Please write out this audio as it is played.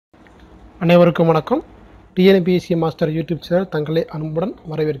அனைவருக்கும் வணக்கம். TNPSC master YouTube channel தங்களை அன்புடன்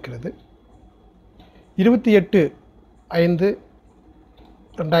வரவேற்கிறது.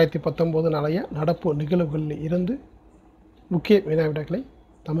 28/5/2019 நாளைய நடப்பு நிகழ்வுகளில் இருந்து முக்கிய வினாவிடைகளை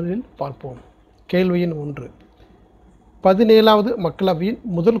தமிழில் பார்ப்போம். கேள்வி எண் 1. 17வது மக்களவையின்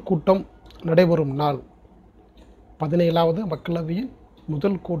முதல் கூட்டம் நடைபெறும் நாள். 17வது மக்களவையின்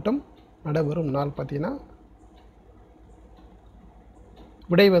முதல் கூட்டம் நடைபெறும் நாள் பார்த்தீங்கன்னா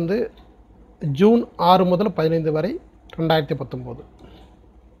விடை ஜூன் 6 முதல் 15 வரை 2019.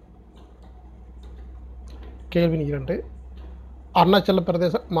 கேள்வி 2. அருணாச்சல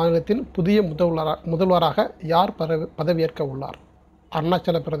பிரதேச மாநிலத்தின் புதிய முதல்வராக யார் பதவியேற்க உள்ளார்?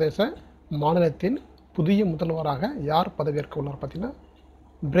 அருணாச்சல பிரதேச மாநிலத்தின் புதிய முதல்வராக யார் பதவியேற்க உள்ளார் பார்த்தீங்கன்னா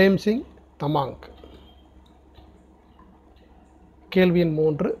பிரேம்சிங் தமாங். கேள்வி எண்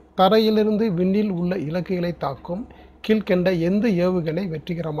 3. தரையிலிருந்து விண்ணில் உள்ள இலக்குகளை தாக்கும் கீழ்கண்ட எந்த ஏவுகணை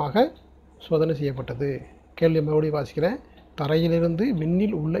வெற்றிகரமாக சோதனை செய்யப்பட்டது? கேள்வி மறுபடியும் வாசிக்கிறேன். தரையிலிருந்து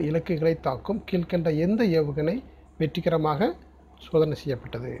விண்ணில் உள்ள இலக்குகளை தாக்கும் கீழ்கண்ட எந்த ஏவுகணை வெற்றிகரமாக சோதனை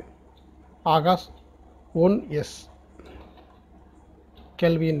செய்யப்பட்டது? ஆகாஷ் 1S.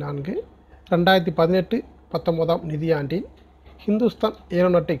 கேள்வி 4. 2018-19 நிதியாண்டில் ஹிந்துஸ்தான்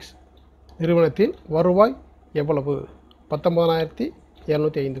ஏரோநாட்டிக்ஸ் நிறுவனத்தின் வருவாய் எவ்வளவு?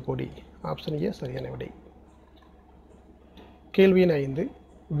 19,705 கோடி. ஆப்ஷன் ஏ சரியான விடை. கேள்வி 5.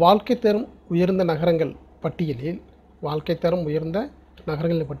 வாழ்க்கை தரம் உயர்ந்த நகரங்கள் பட்டியலில்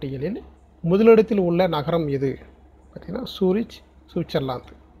முதலிடத்தில் உள்ள நகரம் எது? பார்த்தீங்கன்னா சூரிச்,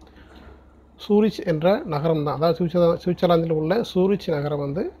 சுவிட்சர்லாந்து. சூரிச் என்ற நகரம் தான், அதாவது சுவிட்சர்லாந்தில் உள்ள சூரிச் நகரம்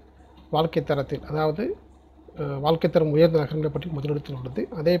வாழ்க்கை தரத்தில், அதாவது வாழ்க்கை தரம் உயர்ந்த நகரங்களை பற்றி முதலிடத்தில் உள்ளது.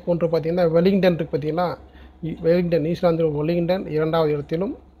 அதே போன்று பார்த்திங்கன்னா வெலிங்டன் இருக்குது. பார்த்திங்கன்னா வெலிங்டன், நியூசிலாந்தில் வெலிங்டன் 2வது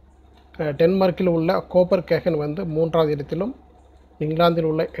இடத்திலும், டென்மார்க்கில் உள்ள கோப்பர் கேகன் 3வது இடத்திலும், இங்கிலாந்தில்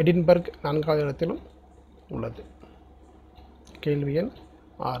உள்ள எடின்பர்க் 4வது இடத்திலும் உள்ளது. கேள்வி எண்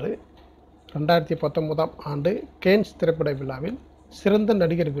 6. 2019 ஆண்டு கேன்ஸ் திரைப்பட விழாவில் சிறந்த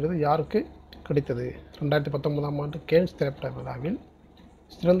நடிகர் விருது யாருக்கு கிடைத்தது? 2019 ஆண்டு கேன்ஸ் திரைப்பட விழாவில்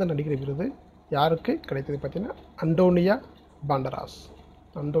சிறந்த நடிகர் விருது யாருக்கு கிடைத்தது பார்த்தீங்கன்னா அண்டோனியா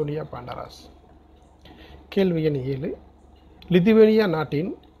பாண்டராஸ். கேள்வி எண் 7. லிதுவேனியா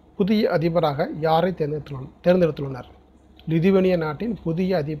நாட்டின் புதிய அதிபராக யாரை தேர்ந்தெடுத்துள்ளனர்? லிதுவேனியா நாட்டின்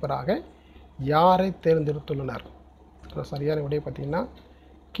புதிய அதிபராக யாரை தேர்ந்தெடுத்துள்ளனர்? சரியான விடை பார்த்தீங்கன்னா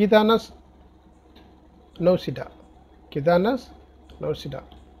கிதானஸ் நௌசிடா.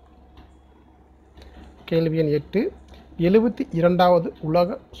 கேள்வி எண் 8. 72வது உலக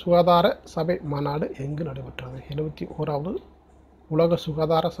சுகாதார சபை மாநாடு எங்கு நடைபெற்றது? 71வது உலக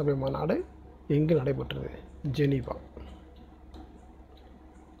சுகாதார சபை மாநாடு எங்கு நடைபெற்றது? ஜெனீவா.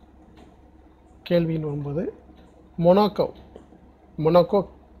 கேள்வி 9. Monaco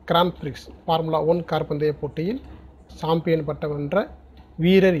grand prix formula 1 car பந்தய போட்டியில் சாம்பியன் பட்டம் வென்ற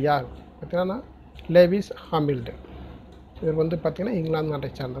வீரர் யார்? பார்த்தீங்கன்னா லேவிஸ் ஹாமில்டன். இவர் பார்த்தீங்கன்னா இங்கிலாந்து நாட்டை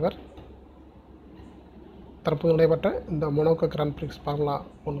சார்ந்தவர். தற்போது நடைபெற்ற இந்த Monaco grand prix formula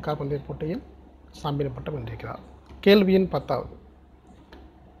 1 car பந்தய போட்டியில் சாம்பியன் பட்டம் வென்றிருக்கிறார். கேள்வி எண் 10.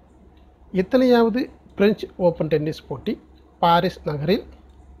 எத்தனையாவது பிரெஞ்சு ஓப்பன் டென்னிஸ் போட்டி பாரிஸ் நகரில்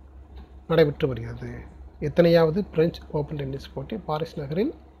நடைபெற்று வருகிறது? எத்தனையாவது பிரெஞ்சு ஓப்பன் டென்னிஸ் போட்டி பாரிஸ்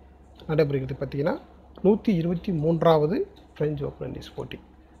நகரில் நடைபெறுகிறது பார்த்தீங்கன்னா 123வது பிரெஞ்சு ஓப்பன் டென்னிஸ் போட்டி.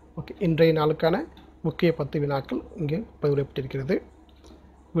 ஓகே, இன்றைய நாளுக்கான முக்கிய 10 வினாக்கள் இங்கே பதிவிடப்பட்டிருக்கிறது,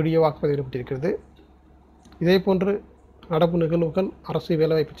 வீடியோவாக பதிவிடப்பட்டிருக்கிறது. இதே போன்று நடப்பு நிகழ்வுகள், அரசு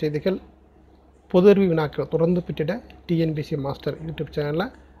வேலைவாய்ப்பு செய்திகள், பொது அறிவு வினாக்கள் தொடர்ந்து பெற்றிட TNPSC மாஸ்டர் யூடியூப் சேனலை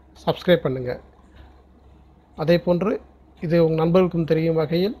சப்ஸ்கிரைப் பண்ணுங்கள். அதே போன்று இது உங்கள் நண்பர்களுக்கும் தெரியும்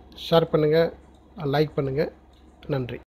வகையில் ஷேர் பண்ணுங்கள், லைக் பண்ணுங்கள். நன்றி.